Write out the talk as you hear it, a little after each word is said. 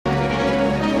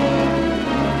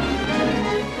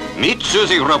Meet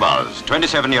Zsuzsi Roboz,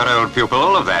 27-year-old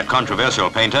pupil of that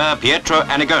controversial painter Pietro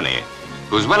Annigoni,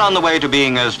 who's well on the way to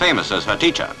being as famous as her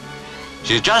teacher.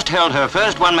 She's just held her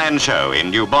first one-man show in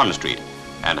New Bond Street,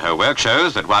 and her work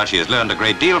shows that while she has learned a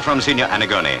great deal from Signor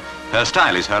Annigoni, her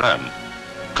style is her own.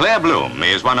 Claire Bloom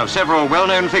is one of several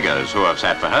well-known figures who have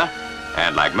sat for her,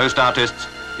 and like most artists,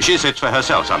 she sits for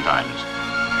herself sometimes.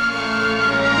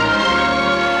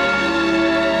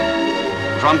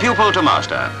 From pupil to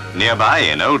master, nearby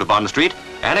in Old Bond Street,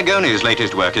 Annigoni's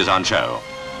latest work is on show.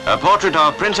 A portrait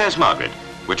of Princess Margaret,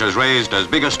 which has raised as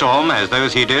big a storm as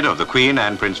those he did of the Queen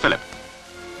and Prince Philip.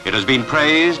 It has been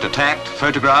praised, attacked,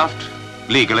 photographed,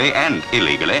 legally and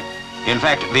illegally. In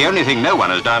fact, the only thing no one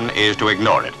has done is to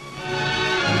ignore it.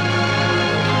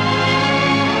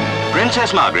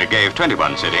 Princess Margaret gave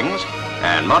 21 sittings,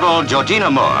 and model Georgina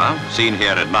Moore, seen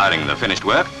here admiring the finished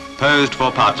work, posed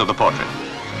for parts of the portrait.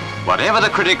 Whatever the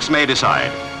critics may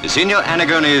decide, Signor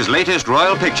Annigoni's latest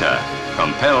royal picture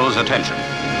compels attention.